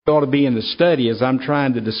ought to be in the study as I'm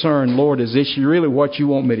trying to discern, Lord, is this really what you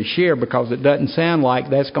want me to share? Because it doesn't sound like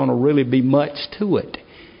that's going to really be much to it.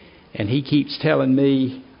 And He keeps telling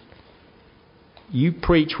me, you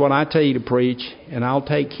preach what I tell you to preach, and I'll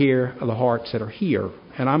take care of the hearts that are here.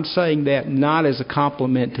 And I'm saying that not as a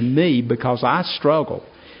compliment to me, because I struggle.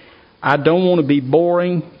 I don't want to be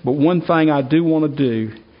boring, but one thing I do want to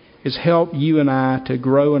do is help you and I to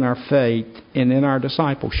grow in our faith and in our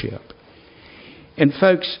discipleship. And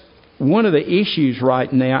folks, one of the issues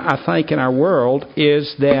right now, I think, in our world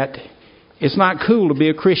is that it's not cool to be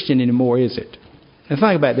a Christian anymore, is it? Now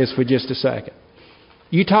think about this for just a second.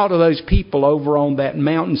 You talk to those people over on that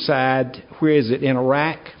mountainside, where is it, in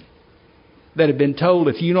Iraq, that have been told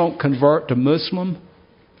if you don't convert to Muslim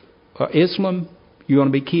or Islam, you're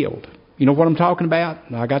going to be killed. You know what I'm talking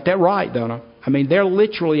about? I got that right, don't I? I mean, they're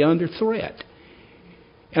literally under threat.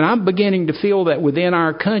 And I'm beginning to feel that within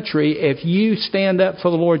our country, if you stand up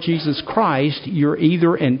for the Lord Jesus Christ, you're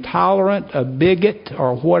either intolerant, a bigot,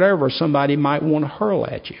 or whatever somebody might want to hurl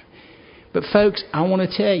at you. But folks, I want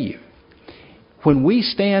to tell you, when we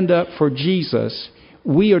stand up for Jesus,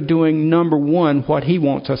 we are doing, number one, what He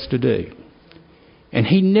wants us to do. And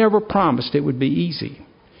He never promised it would be easy.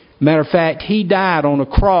 Matter of fact, He died on a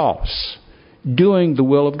cross doing the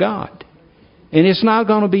will of God. And it's not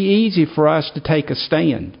going to be easy for us to take a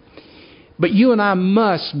stand. But you and I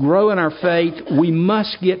must grow in our faith. We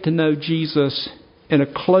must get to know Jesus in a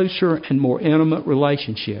closer and more intimate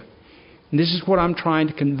relationship. And this is what I'm trying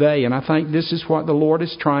to convey. And I think this is what the Lord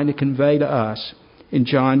is trying to convey to us in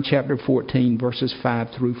John chapter 14, verses 5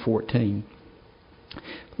 through 14.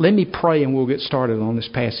 Let me pray and we'll get started on this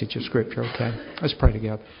passage of Scripture, okay? Let's pray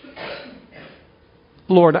together.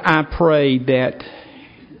 Lord, I pray that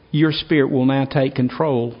Your Spirit will now take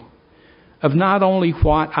control of not only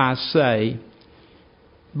what I say,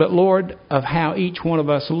 but, Lord, of how each one of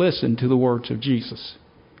us listen to the words of Jesus.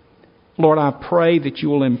 Lord, I pray that You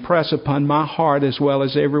will impress upon my heart as well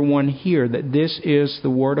as everyone here that this is the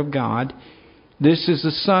Word of God. This is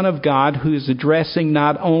the Son of God who is addressing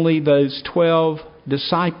not only those 12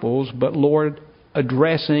 disciples, but, Lord,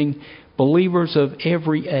 addressing believers of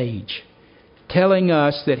every age, telling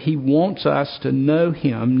us that He wants us to know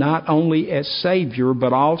Him not only as Savior,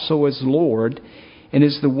 but also as Lord, and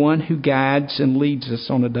as the one who guides and leads us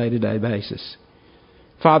on a day-to-day basis.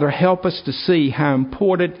 Father, help us to see how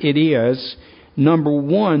important it is, number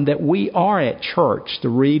one, that we are at church to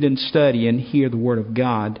read and study and hear the Word of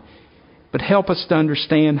God. But help us to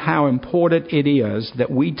understand how important it is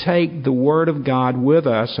that we take the Word of God with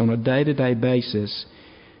us on a day-to-day basis,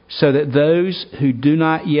 so that those who do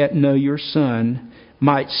not yet know Your Son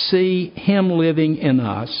might see Him living in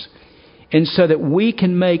us, and so that we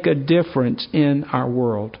can make a difference in our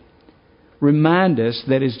world. Remind us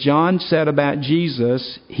that as John said about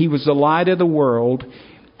Jesus, He was the light of the world,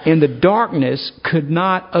 and the darkness could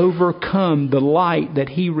not overcome the light that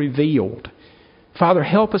He revealed. Father,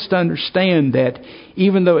 help us to understand that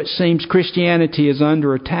even though it seems Christianity is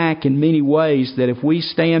under attack in many ways, that if we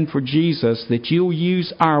stand for Jesus, that You'll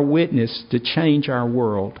use our witness to change our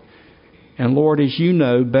world. And Lord, as You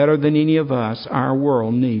know better than any of us, our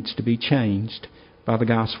world needs to be changed by the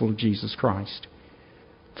gospel of Jesus Christ.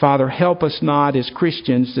 Father, help us not as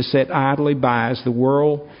Christians to sit idly by as the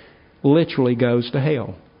world literally goes to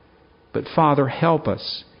hell. But Father, help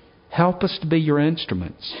us. Help us to be Your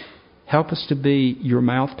instruments. Help us to be Your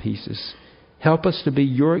mouthpieces. Help us to be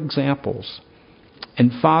Your examples.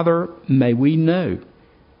 And Father, may we know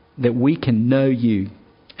that we can know You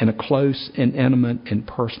in a close and intimate and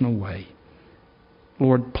personal way.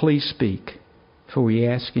 Lord, please speak, for we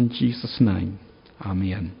ask in Jesus' name.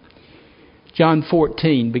 Amen. John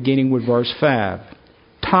 14, beginning with verse 5.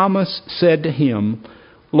 Thomas said to Him,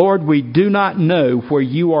 Lord, we do not know where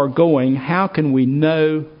You are going. How can we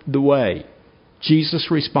know the way? Jesus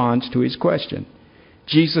responds to his question.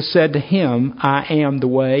 Jesus said to him, I am the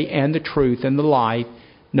way and the truth and the life.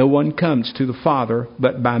 No one comes to the Father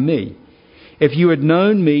but by me. If you had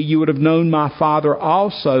known me, you would have known my Father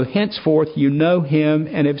also. Henceforth you know Him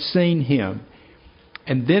and have seen Him.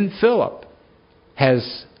 And then Philip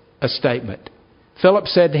has a statement. Philip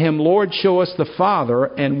said to Him, Lord, show us the Father,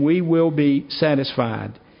 and we will be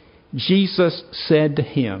satisfied. Jesus said to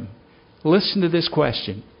him, listen to this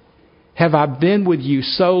question. Have I been with you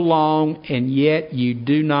so long, and yet you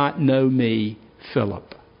do not know me,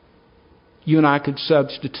 Philip? You and I could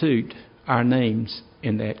substitute our names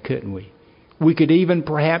in that, couldn't we? We could even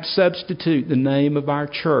perhaps substitute the name of our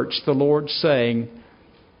church, the Lord saying,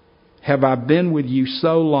 have I been with you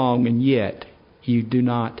so long, and yet you do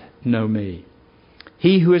not know me?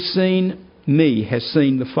 He who has seen me has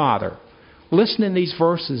seen the Father. Listen in these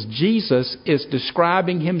verses. Jesus is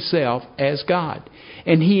describing himself as God.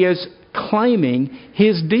 And he is claiming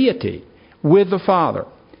his deity with the Father.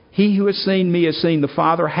 He who has seen me has seen the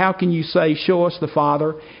Father. How can you say, show us the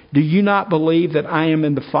Father? Do you not believe that I am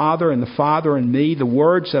in the Father and the Father in me? The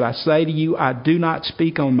words that I say to you, I do not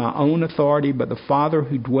speak on my own authority, but the Father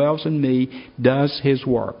who dwells in me does his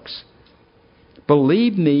works.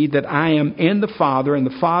 Believe me that I am in the Father and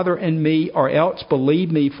the Father in me, or else believe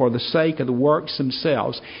me for the sake of the works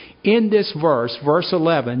themselves. In this verse, verse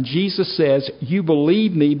 11, Jesus says, you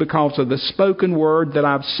believe me because of the spoken word that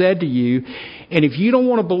I've said to you. And if you don't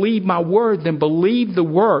want to believe my word, then believe the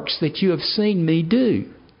works that you have seen me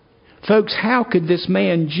do. Folks, how could this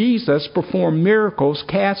man Jesus perform miracles,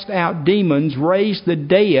 cast out demons, raise the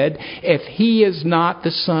dead, if he is not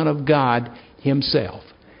the Son of God himself?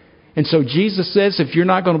 And so Jesus says, if you're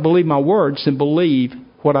not going to believe my words, then believe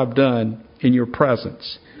what I've done in your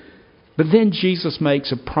presence. But then Jesus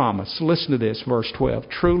makes a promise. Listen to this, verse 12.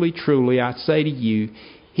 Truly, truly, I say to you,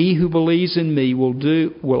 he who believes in me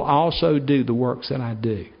will also do the works that I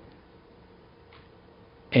do.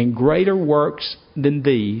 And greater works than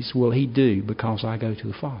these will he do, because I go to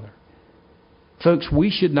the Father. Folks, we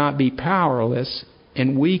should not be powerless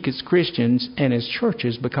and weak as Christians and as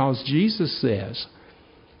churches, because Jesus says,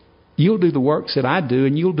 you'll do the works that I do,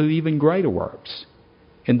 and you'll do even greater works.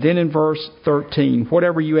 And then in verse 13,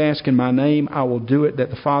 whatever you ask in my name, I will do it,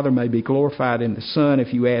 that the Father may be glorified in the Son.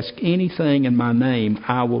 If you ask anything in my name,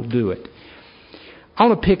 I will do it. I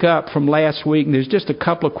want to pick up from last week, and there's just a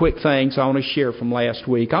couple of quick things I want to share from last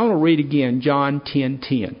week. I want to read again John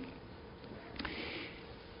 10:10.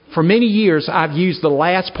 For many years, I've used the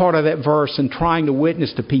last part of that verse in trying to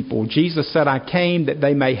witness to people. Jesus said, I came that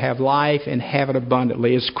they may have life and have it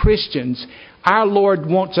abundantly. As Christians, our Lord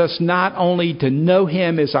wants us not only to know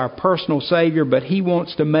him as our personal Savior, but he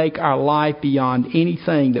wants to make our life beyond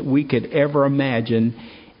anything that we could ever imagine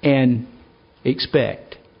and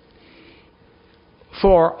expect.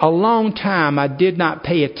 For a long time, I did not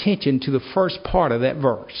pay attention to the first part of that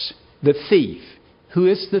verse. The thief. Who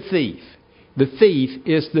is the thief? The thief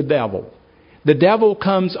is the devil. The devil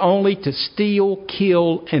comes only to steal,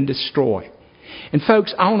 kill, and destroy. And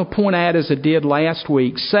folks, I want to point out, as I did last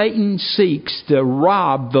week, Satan seeks to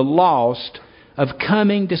rob the lost of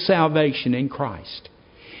coming to salvation in Christ.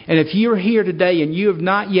 And if you're here today and you have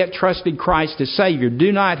not yet trusted Christ as Savior,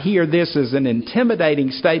 do not hear this as an intimidating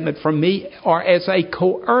statement from me or as a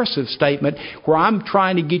coercive statement where I'm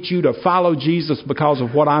trying to get you to follow Jesus because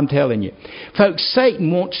of what I'm telling you. Folks,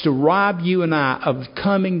 Satan wants to rob you and I of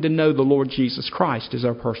coming to know the Lord Jesus Christ as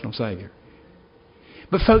our personal Savior.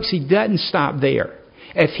 But folks, he doesn't stop there.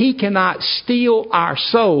 If he cannot steal our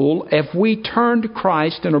soul, if we turn to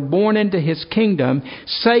Christ and are born into his kingdom,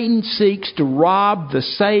 Satan seeks to rob the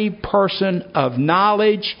saved person of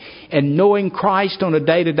knowledge and knowing Christ on a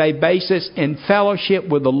day-to-day basis and fellowship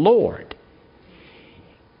with the Lord.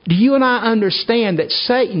 Do you and I understand that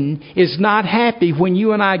Satan is not happy when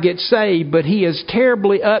you and I get saved, but he is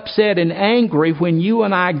terribly upset and angry when you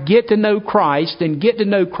and I get to know Christ and get to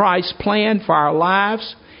know Christ's plan for our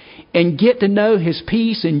lives and get to know his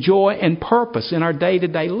peace and joy and purpose in our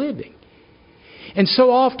day-to-day living? And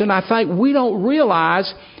so often I think we don't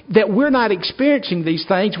realize that we're not experiencing these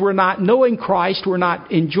things. We're not knowing Christ. We're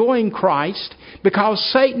not enjoying Christ because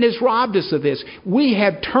Satan has robbed us of this. We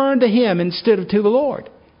have turned to him instead of to the Lord.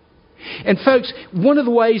 And folks, one of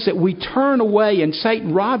the ways that we turn away and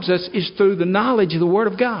Satan robs us is through the knowledge of the Word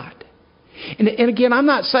of God. And again, I'm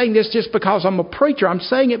not saying this just because I'm a preacher. I'm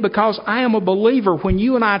saying it because I am a believer. When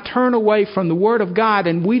you and I turn away from the Word of God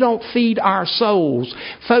and we don't feed our souls,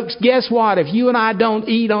 folks, guess what? If you and I don't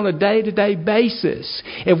eat on a day-to-day basis,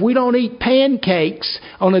 if we don't eat pancakes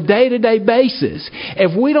on a day-to-day basis,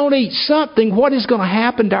 if we don't eat something, what is going to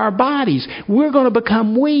happen to our bodies? We're going to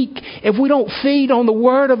become weak. If we don't feed on the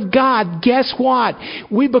Word of God, guess what?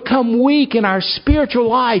 We become weak in our spiritual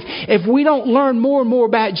life. If we don't learn more and more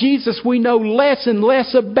about Jesus, we know less and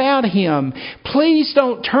less about him. Please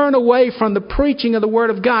don't turn away from the preaching of the Word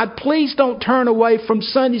of God. Please don't turn away from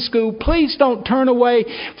Sunday school. Please don't turn away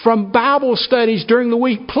from Bible studies during the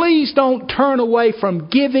week. Please don't turn away from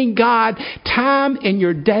giving God time in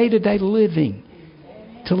your day-to-day living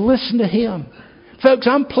to listen to him. Folks,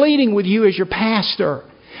 I'm pleading with you as your pastor.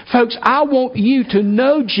 Folks, I want you to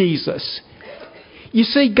know Jesus. You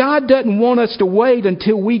see, God doesn't want us to wait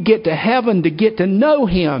until we get to heaven to get to know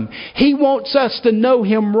him. He wants us to know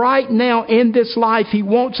him right now in this life. He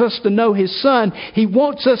wants us to know his Son. He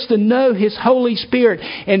wants us to know his Holy Spirit.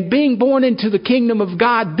 And being born into the kingdom of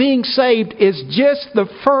God, being saved, is just the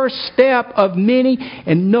first step of many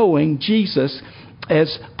in knowing Jesus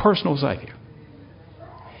as personal Savior.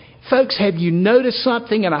 Folks, have you noticed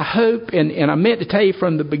something? And I hope, and I meant to tell you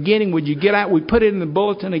from the beginning, would you get out? We put it in the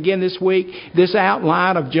bulletin again this week, this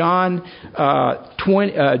outline of John,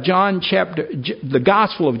 the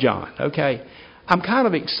Gospel of John. Okay. I'm kind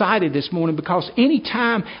of excited this morning because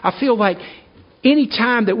anytime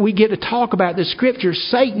that we get to talk about the Scripture,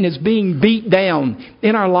 Satan is being beat down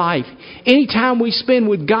in our life. Anytime we spend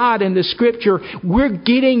with God in the Scripture, we're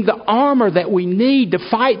getting the armor that we need to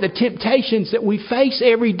fight the temptations that we face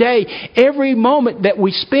every day. Every moment that we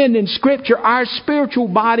spend in Scripture, our spiritual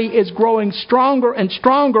body is growing stronger and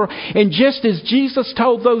stronger. And just as Jesus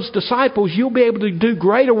told those disciples, you'll be able to do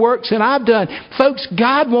greater works than I've done. Folks,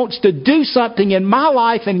 God wants to do something in my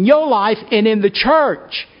life and your life and in the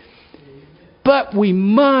church. But we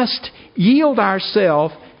must yield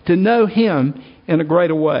ourselves to know Him in a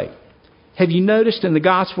greater way. Have you noticed in the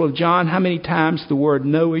Gospel of John how many times the word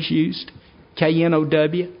know is used?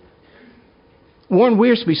 K-N-O-W. Warren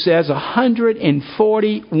Wiersbe says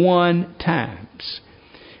 141 times.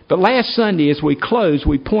 But last Sunday as we closed,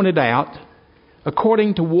 we pointed out,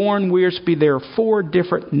 according to Warren Wiersbe, there are 4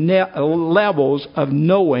 different levels of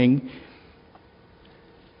knowing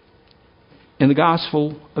in the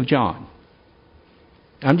Gospel of John.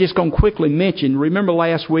 I'm just going to quickly mention, remember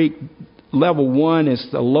last week, level 1 is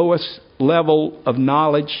the lowest level of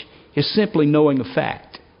knowledge, is simply knowing a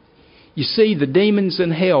fact. You see, the demons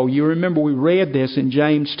in hell, you remember we read this in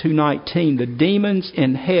James 2:19, the demons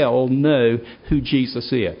in hell know who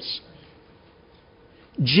Jesus is.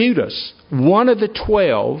 Judas, one of the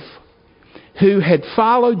 12, who had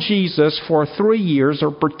followed Jesus for 3 years,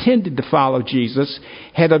 or pretended to follow Jesus,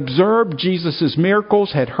 had observed Jesus'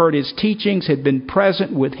 miracles, had heard His teachings, had been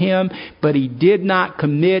present with Him, but he did not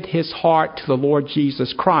commit his heart to the Lord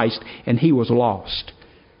Jesus Christ, and he was lost.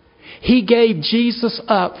 He gave Jesus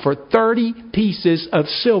up for 30 pieces of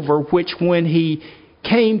silver, which when he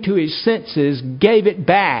came to his senses, gave it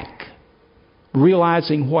back,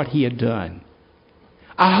 realizing what he had done.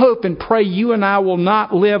 I hope and pray you and I will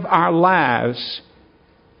not live our lives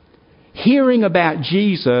hearing about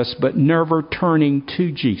Jesus but never turning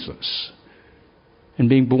to Jesus and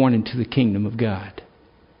being born into the kingdom of God.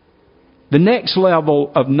 The next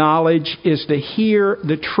level of knowledge is to hear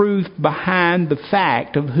the truth behind the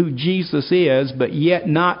fact of who Jesus is but yet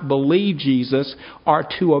not believe Jesus or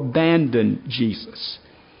to abandon Jesus.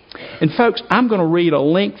 And folks, I'm going to read a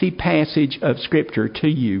lengthy passage of Scripture to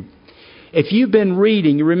you. If you've been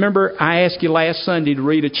reading, you remember I asked you last Sunday to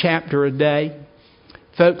read a chapter a day?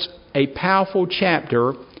 Folks, a powerful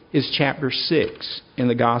chapter is chapter 6 in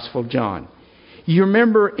the Gospel of John. You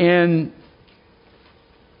remember in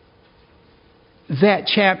that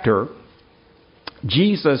chapter,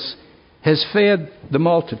 Jesus has fed the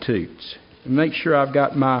multitudes. Make sure I've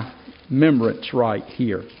got my remembrance right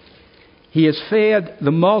here. He has fed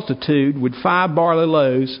the multitude with 5 barley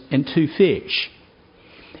loaves and 2 fish.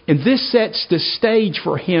 And this sets the stage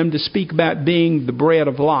for Him to speak about being the bread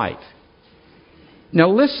of life. Now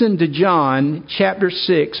listen to John chapter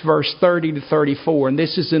 6, verse 30 to 34. And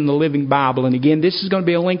this is in the Living Bible. And again, this is going to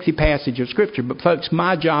be a lengthy passage of Scripture. But folks,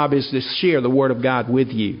 my job is to share the Word of God with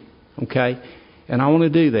you. Okay? And I want to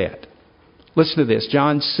do that. Listen to this.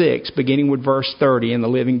 John 6, beginning with verse 30 in the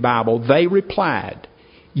Living Bible. They replied,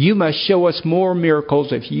 "You must show us more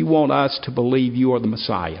miracles if you want us to believe you are the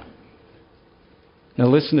Messiah." Now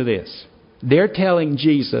listen to this. They're telling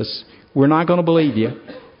Jesus, we're not going to believe you.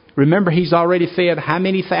 Remember, He's already fed how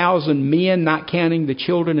many thousand men, not counting the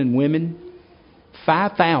children and women?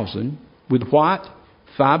 5,000 with what?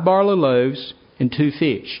 5 barley loaves and 2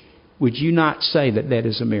 fish. Would you not say that that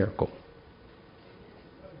is a miracle?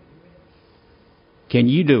 Can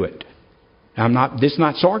you do it? This is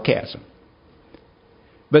not sarcasm.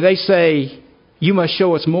 But they say, you must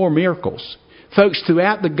show us more miracles. Folks,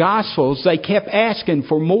 throughout the Gospels, they kept asking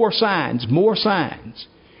for more signs, more signs.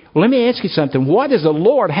 Well, let me ask you something. What does the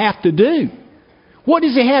Lord have to do? What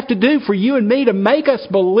does He have to do for you and me to make us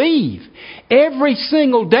believe? Every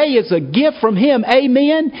single day is a gift from Him.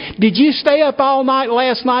 Amen? Did you stay up all night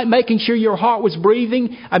last night making sure your heart was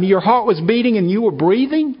breathing? Your heart was beating and you were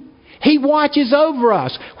breathing? He watches over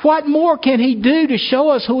us. What more can He do to show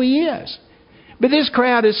us who He is? But this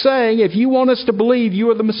crowd is saying, if you want us to believe you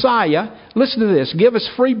are the Messiah, listen to this. Give us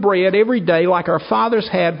free bread every day like our fathers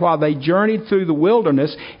had while they journeyed through the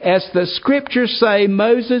wilderness. As the Scriptures say,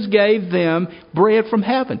 Moses gave them bread from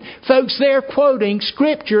heaven. Folks, they're quoting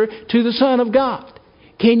Scripture to the Son of God.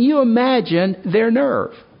 Can you imagine their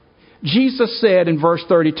nerve? Jesus said in verse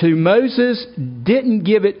 32, Moses didn't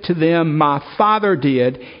give it to them, my Father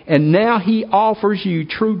did, and now He offers you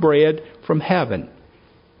true bread from heaven.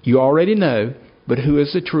 You already know. But who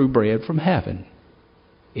is the true bread from heaven?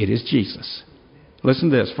 It is Jesus. Listen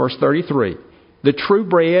to this, verse 33. The true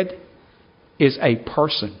bread is a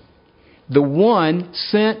person. The one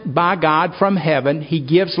sent by God from heaven. He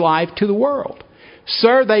gives life to the world.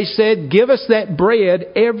 Sir, they said, give us that bread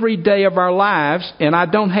every day of our lives. And I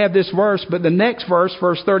don't have this verse, but the next verse,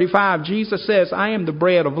 verse 35, Jesus says, I am the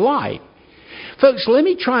bread of life. Folks, let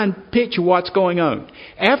me try and picture what's going on.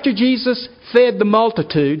 After Jesus fed the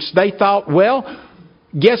multitudes, they thought, well,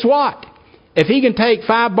 guess what? If he can take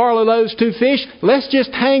 5 barley loaves, 2 fish, let's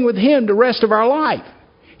just hang with him the rest of our life.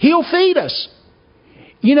 He'll feed us.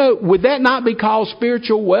 You know, would that not be called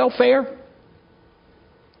spiritual welfare?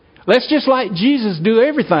 Let's just let Jesus do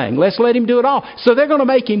everything. Let's let him do it all. So they're going to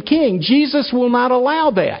make him king. Jesus will not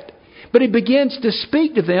allow that. But he begins to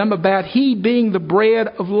speak to them about he being the bread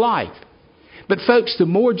of life. But folks, the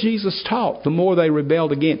more Jesus taught, the more they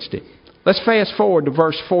rebelled against it. Let's fast forward to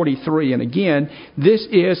verse 43. And again, this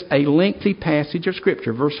is a lengthy passage of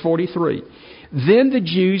Scripture. Verse 43. Then the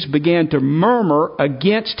Jews began to murmur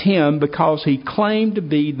against him because he claimed to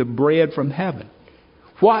be the bread from heaven.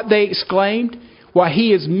 What they exclaimed? Why,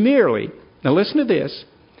 he is merely, now listen to this,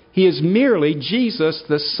 he is merely Jesus,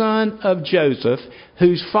 the son of Joseph,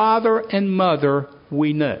 whose father and mother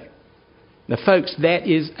we know. Now folks, that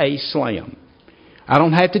is a slam. I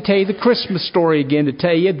don't have to tell you the Christmas story again to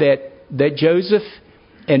tell you that Joseph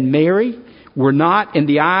and Mary were not, in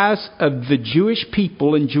the eyes of the Jewish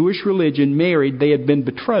people and Jewish religion, married. They had been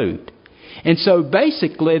betrothed. And so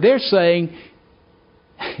basically they're saying,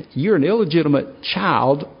 you're an illegitimate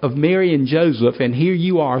child of Mary and Joseph, and here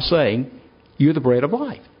you are saying, you're the bread of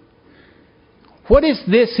life. What is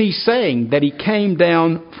this he's saying, that he came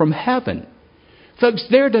down from heaven? Folks,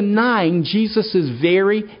 they're denying Jesus'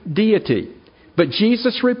 very deity. But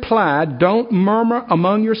Jesus replied, don't murmur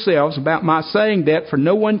among yourselves about my saying that, for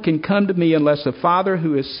no one can come to me unless the Father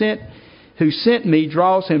who sent me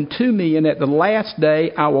draws him to me, and at the last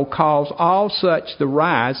day I will cause all such to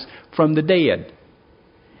rise from the dead.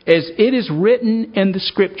 As it is written in the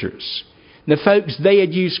Scriptures. Now, folks, they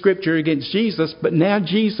had used Scripture against Jesus, but now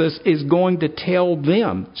Jesus is going to tell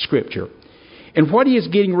them Scripture. And what he is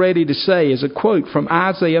getting ready to say is a quote from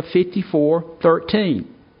Isaiah 54:13.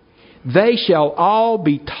 They shall all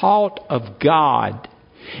be taught of God.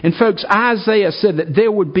 And folks, Isaiah said that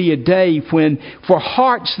there would be a day when, for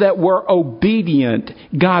hearts that were obedient,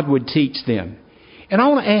 God would teach them. And I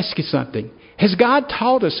want to ask you something. Has God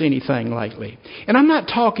taught us anything lately? And I'm not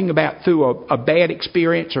talking about through a bad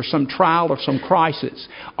experience or some trial or some crisis.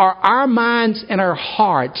 Are our minds and our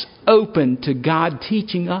hearts open to God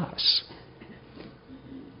teaching us?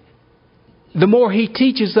 The more he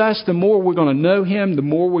teaches us, the more we're going to know him, the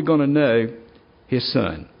more we're going to know his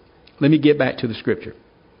Son. Let me get back to the Scripture.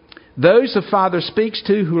 Those the Father speaks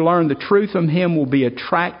to who learn the truth from him will be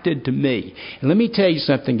attracted to me. And let me tell you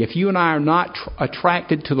something. If you and I are not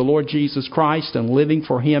attracted to the Lord Jesus Christ and living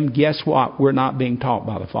for him, guess what? We're not being taught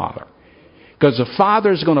by the Father. Because the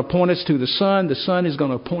Father is going to point us to the Son is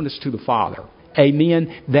going to point us to the Father.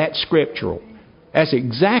 Amen? That's scriptural. That's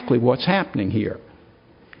exactly what's happening here.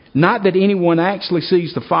 Not that anyone actually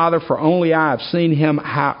sees the Father, for only I have seen him.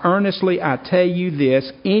 How earnestly I tell you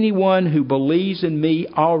this, anyone who believes in me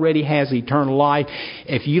already has eternal life.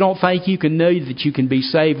 If you don't think you can know that you can be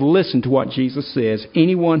saved, listen to what Jesus says.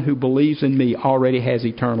 Anyone who believes in me already has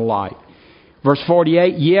eternal life. Verse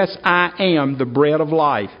 48, yes, I am the bread of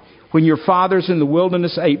life. When your fathers in the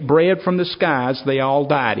wilderness ate bread from the skies, they all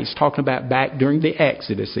died. He's talking about back during the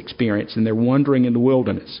Exodus experience, and they're wandering in the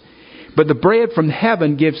wilderness. But the bread from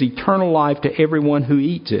heaven gives eternal life to everyone who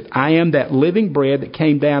eats it. I am that living bread that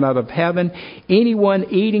came down out of heaven.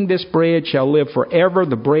 Anyone eating this bread shall live forever.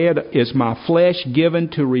 The bread is my flesh given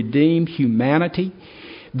to redeem humanity.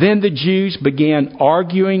 Then the Jews began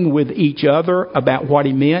arguing with each other about what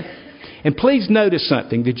he meant. And please notice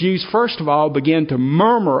something. The Jews, first of all, began to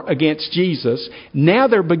murmur against Jesus. Now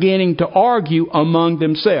they're beginning to argue among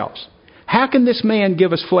themselves. How can this man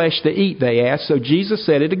give us flesh to eat, they asked. So Jesus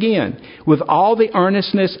said it again. With all the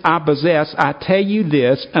earnestness I possess, I tell you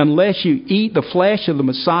this, unless you eat the flesh of the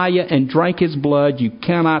Messiah and drink his blood, you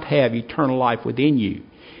cannot have eternal life within you.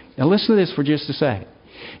 Now listen to this for just a second.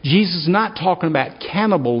 Jesus is not talking about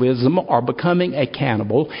cannibalism or becoming a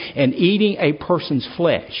cannibal and eating a person's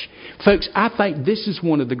flesh. Folks, I think this is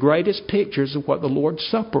one of the greatest pictures of what the Lord's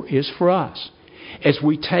Supper is for us. As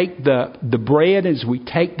we take the bread, as we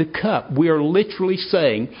take the cup, we are literally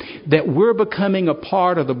saying that we're becoming a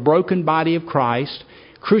part of the broken body of Christ,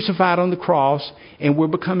 crucified on the cross, and we're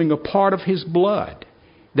becoming a part of his blood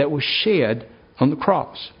that was shed on the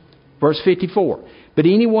cross. Verse 54, but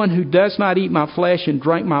anyone who does not eat my flesh and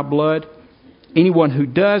drink my blood Anyone who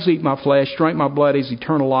does eat my flesh, drink my blood, is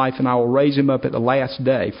eternal life, and I will raise him up at the last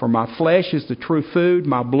day. For my flesh is the true food,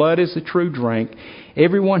 my blood is the true drink.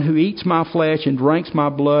 Everyone who eats my flesh and drinks my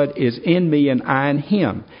blood is in me, and I in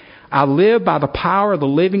him. I live by the power of the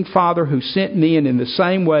living Father who sent me, and in the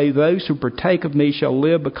same way those who partake of me shall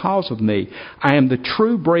live because of me. I am the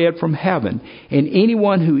true bread from heaven, and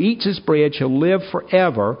anyone who eats this bread shall live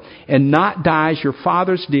forever and not die as your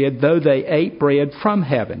fathers did, though they ate bread from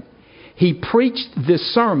heaven. He preached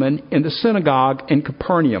this sermon in the synagogue in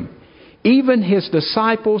Capernaum. Even his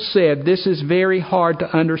disciples said, "This is very hard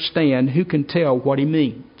to understand. Who can tell what he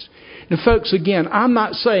means?" Now, folks, again, I'm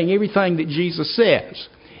not saying everything that Jesus says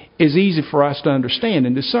is easy for us to understand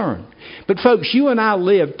and discern. But, folks, you and I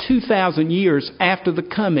lived 2,000 years after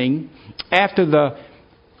the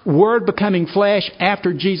Word becoming flesh,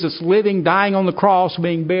 after Jesus living, dying on the cross,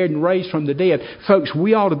 being buried, and raised from the dead. Folks,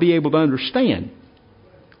 we ought to be able to understand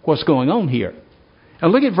what's going on here. Now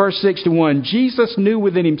look at verse 61. Jesus knew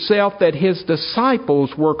within himself that his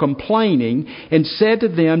disciples were complaining and said to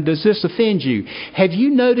them, "Does this offend you?" Have you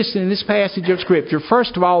noticed in this passage of Scripture,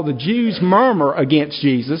 first of all, the Jews murmur against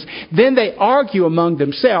Jesus, then they argue among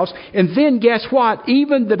themselves, and then guess what?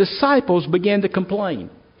 Even the disciples begin to complain.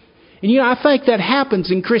 And I think that happens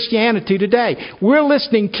in Christianity today. We're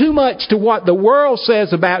listening too much to what the world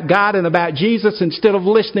says about God and about Jesus instead of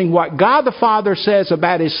listening what God the Father says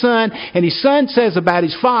about His Son and His Son says about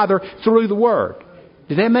His Father through the Word.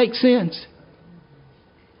 Does that make sense?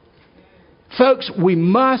 Folks, we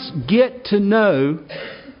must get to know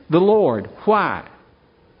the Lord. Why?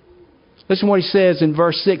 Listen to what He says in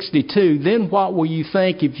verse 62. "Then what will you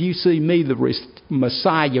think if you see me, the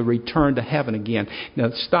Messiah, return to heaven again?"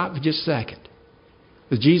 Now stop for just a second.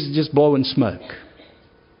 Was Jesus just blowing smoke?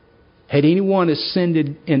 Had anyone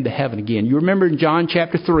ascended into heaven again? You remember in John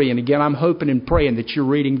chapter 3, and again I'm hoping and praying that you're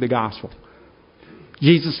reading the gospel.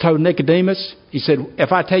 Jesus told Nicodemus, He said,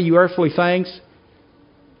 "If I tell you earthly things,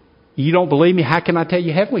 you don't believe me, how can I tell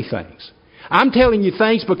you heavenly things? I'm telling you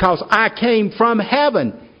things because I came from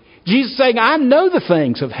heaven." Jesus is saying, "I know the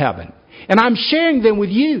things of heaven, and I'm sharing them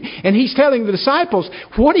with you." And He's telling the disciples,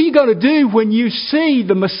 what are you going to do when you see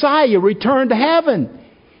the Messiah return to heaven?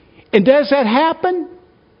 And does that happen?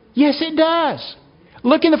 Yes, it does.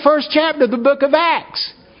 Look in the first chapter of the book of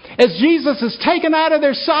Acts. As Jesus is taken out of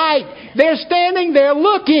their sight, they're standing there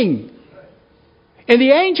looking. And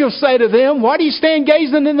the angels say to them, "Why do you stand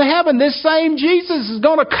gazing into heaven? This same Jesus is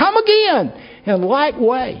going to come again in like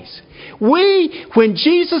ways." When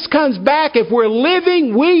Jesus comes back, if we're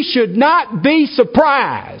living, we should not be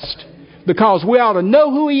surprised, because we ought to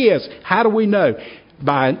know who He is. How do we know?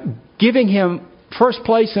 By giving Him first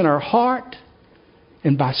place in our heart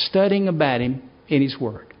and by studying about Him in His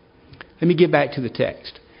Word. Let me get back to the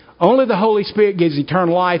text. "Only the Holy Spirit gives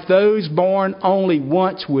eternal life. Those born only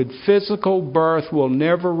once with physical birth will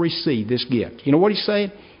never receive this gift." You know what He's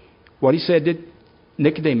saying? What He said to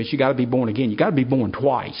Nicodemus, you got to be born again. You got to be born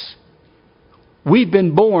twice. We've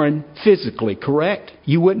been born physically, correct?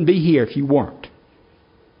 You wouldn't be here if you weren't.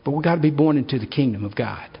 But we've got to be born into the kingdom of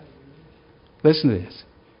God. Listen to this.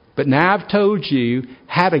 "But now I've told you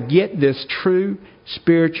how to get this true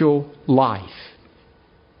spiritual life.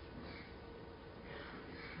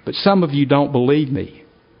 But some of you don't believe me.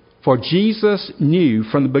 For Jesus knew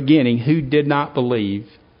from the beginning who did not believe,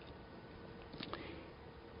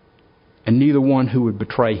 and knew the one who would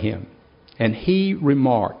betray Him. And He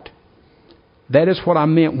remarked, 'That is what I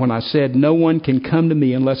meant when I said, no one can come to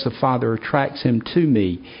me unless the Father attracts him to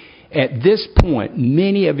me.' At this point,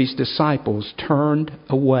 many of His disciples turned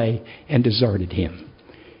away and deserted Him."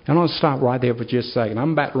 I'm going to stop right there for just a second.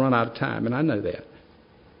 I'm about to run out of time, and I know that.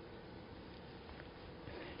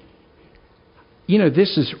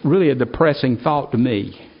 This is really a depressing thought to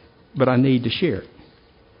me, but I need to share it.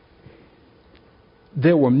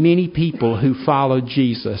 There were many people who followed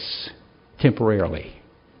Jesus temporarily,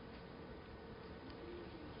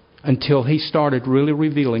 until He started really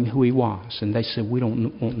revealing who He was. And they said, "We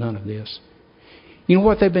don't want none of this." You know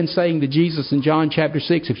what they've been saying to Jesus in John chapter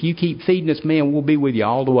 6? "If you keep feeding us, man, we'll be with you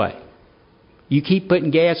all the way. You keep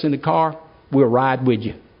putting gas in the car, we'll ride with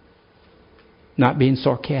you." Not being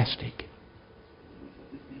sarcastic.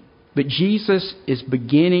 But Jesus is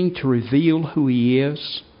beginning to reveal who He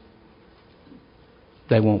is.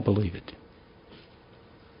 They won't believe it.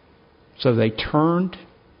 So they turned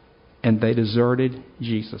and they deserted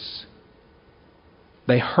Jesus.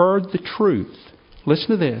 They heard the truth.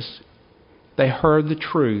 Listen to this. They heard the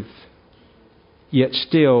truth, yet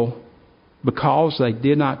still, because they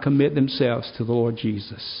did not commit themselves to the Lord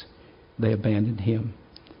Jesus, they abandoned Him.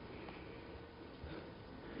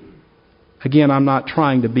 Again, I'm not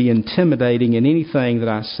trying to be intimidating in anything that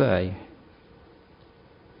I say.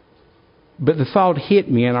 But the thought hit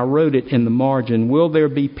me, and I wrote it in the margin. Will there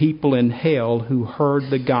be people in hell who heard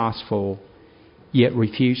the gospel yet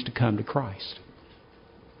refused to come to Christ?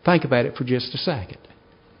 Think about it for just a second.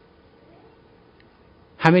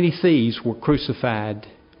 How many thieves were crucified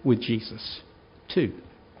with Jesus? 2.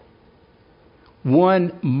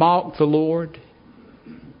 One mocked the Lord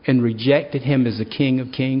and rejected Him as the King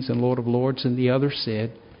of Kings and Lord of Lords, and the other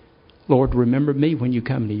said, Lord, remember me when you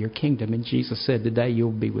come to your kingdom. And Jesus said, today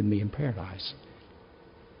you'll be with me in paradise.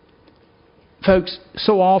 Folks,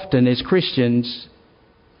 so often as Christians,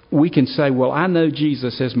 we can say, well, I know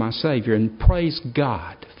Jesus as my Savior, and praise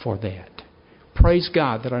God for that. Praise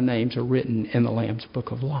God that our names are written in the Lamb's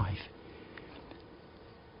Book of Life.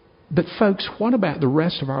 But folks, what about the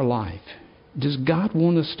rest of our life? Does God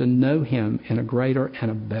want us to know Him in a greater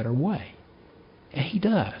and a better way? And He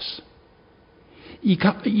does.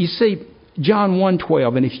 You see, John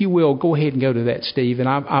 1:12, and if you will, go ahead and go to that, Steve, and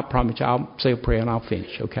I promise you, I'll say a prayer and I'll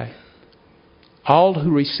finish, okay? All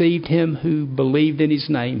who received Him, who believed in His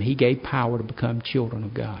name, He gave power to become children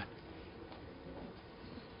of God.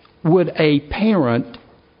 Would a parent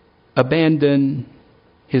abandon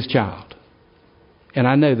his child? And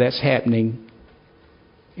I know that's happening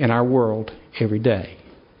in our world every day.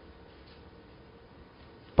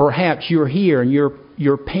 Perhaps you're here and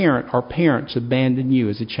your parent or parents abandoned you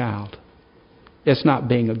as a child. That's not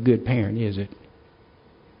being a good parent, is it?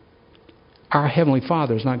 Our Heavenly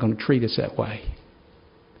Father is not going to treat us that way.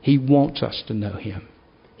 He wants us to know Him.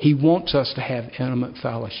 He wants us to have intimate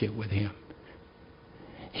fellowship with Him.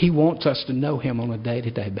 He wants us to know Him on a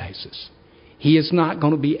day-to-day basis. He is not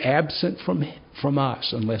going to be absent from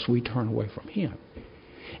us unless we turn away from Him.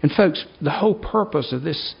 And folks, the whole purpose of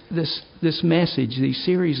this message, these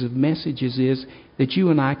series of messages, is that you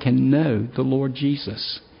and I can know the Lord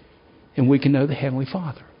Jesus. And we can know the Heavenly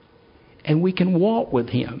Father. And we can walk with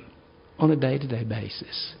Him on a day-to-day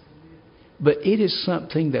basis. But it is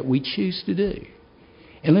something that we choose to do.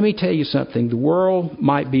 And let me tell you something. The world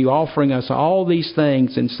might be offering us all these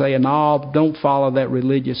things and saying, oh, don't follow that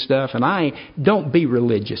religious stuff. And don't be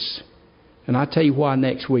religious. And I'll tell you why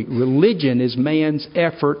next week. Religion is man's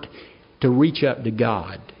effort to reach up to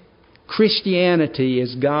God. Christianity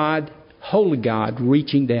is God, holy God,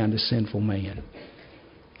 reaching down to sinful man.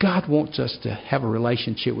 God wants us to have a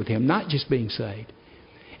relationship with Him, not just being saved.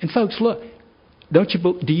 And folks, look,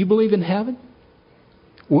 do you believe in heaven?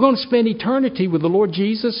 We're going to spend eternity with the Lord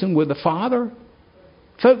Jesus and with the Father.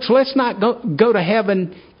 Folks, let's not go to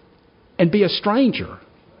heaven and be a stranger.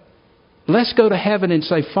 Let's go to heaven and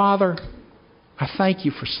say, Father, I thank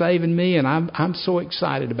You for saving me, and I'm so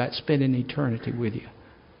excited about spending eternity with You.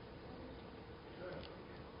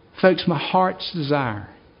 Folks, my heart's desire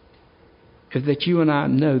is that you and I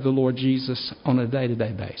know the Lord Jesus on a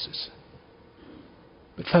day-to-day basis.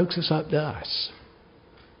 But folks, it's up to us.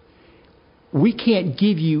 We can't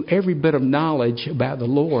give you every bit of knowledge about the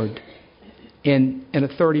Lord in a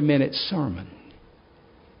 30-minute sermon.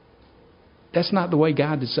 That's not the way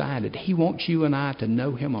God designed it. He wants you and I to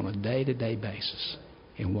know Him on a day-to-day basis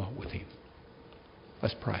and walk with Him.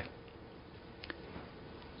 Let's pray.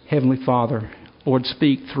 Heavenly Father, Lord,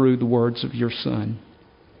 speak through the words of Your Son.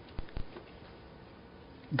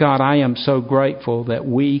 God, I am so grateful that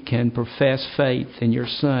we can profess faith in Your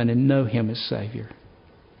Son and know Him as Savior.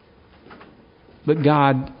 But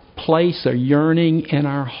God, place a yearning in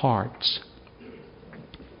our hearts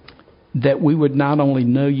that we would not only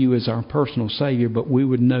know You as our personal Savior, but we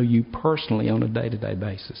would know You personally on a day-to-day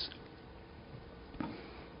basis.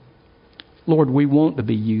 Lord, we want to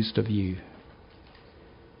be used of You.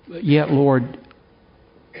 But yet, Lord,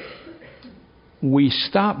 we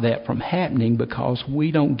stop that from happening because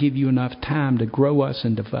we don't give You enough time to grow us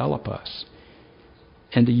and develop us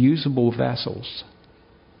into usable vessels.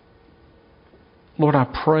 Lord, I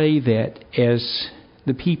pray that as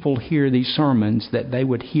the people hear these sermons, that they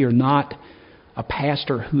would hear not a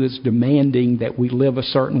pastor who is demanding that we live a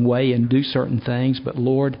certain way and do certain things, but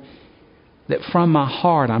Lord, that from my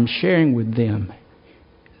heart I'm sharing with them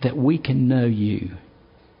that we can know You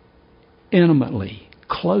intimately,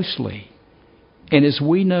 closely. And as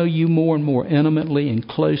we know You more and more intimately and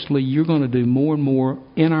closely, You're going to do more and more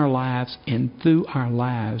in our lives and through our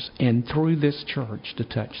lives and through this church to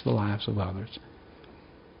touch the lives of others.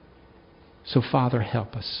 So, Father,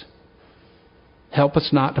 help us. Help us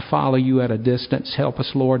not to follow You at a distance. Help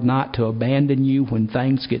us, Lord, not to abandon You when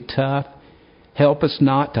things get tough. Help us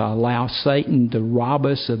not to allow Satan to rob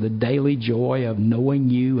us of the daily joy of knowing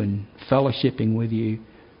You and fellowshipping with You.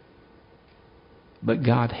 But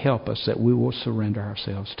God, help us that we will surrender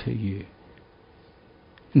ourselves to You.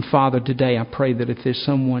 And Father, today I pray that if there's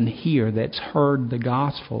someone here that's heard the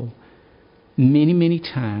gospel many, many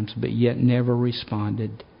times, but yet never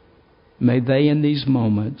responded, may they in these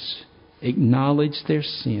moments acknowledge their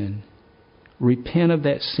sin, repent of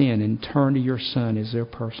that sin, and turn to your Son as their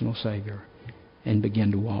personal Savior and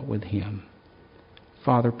begin to walk with Him.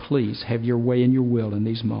 Father, please have your way and your will in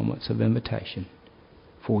these moments of invitation.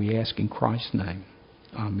 For we ask in Christ's name.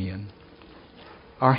 Amen.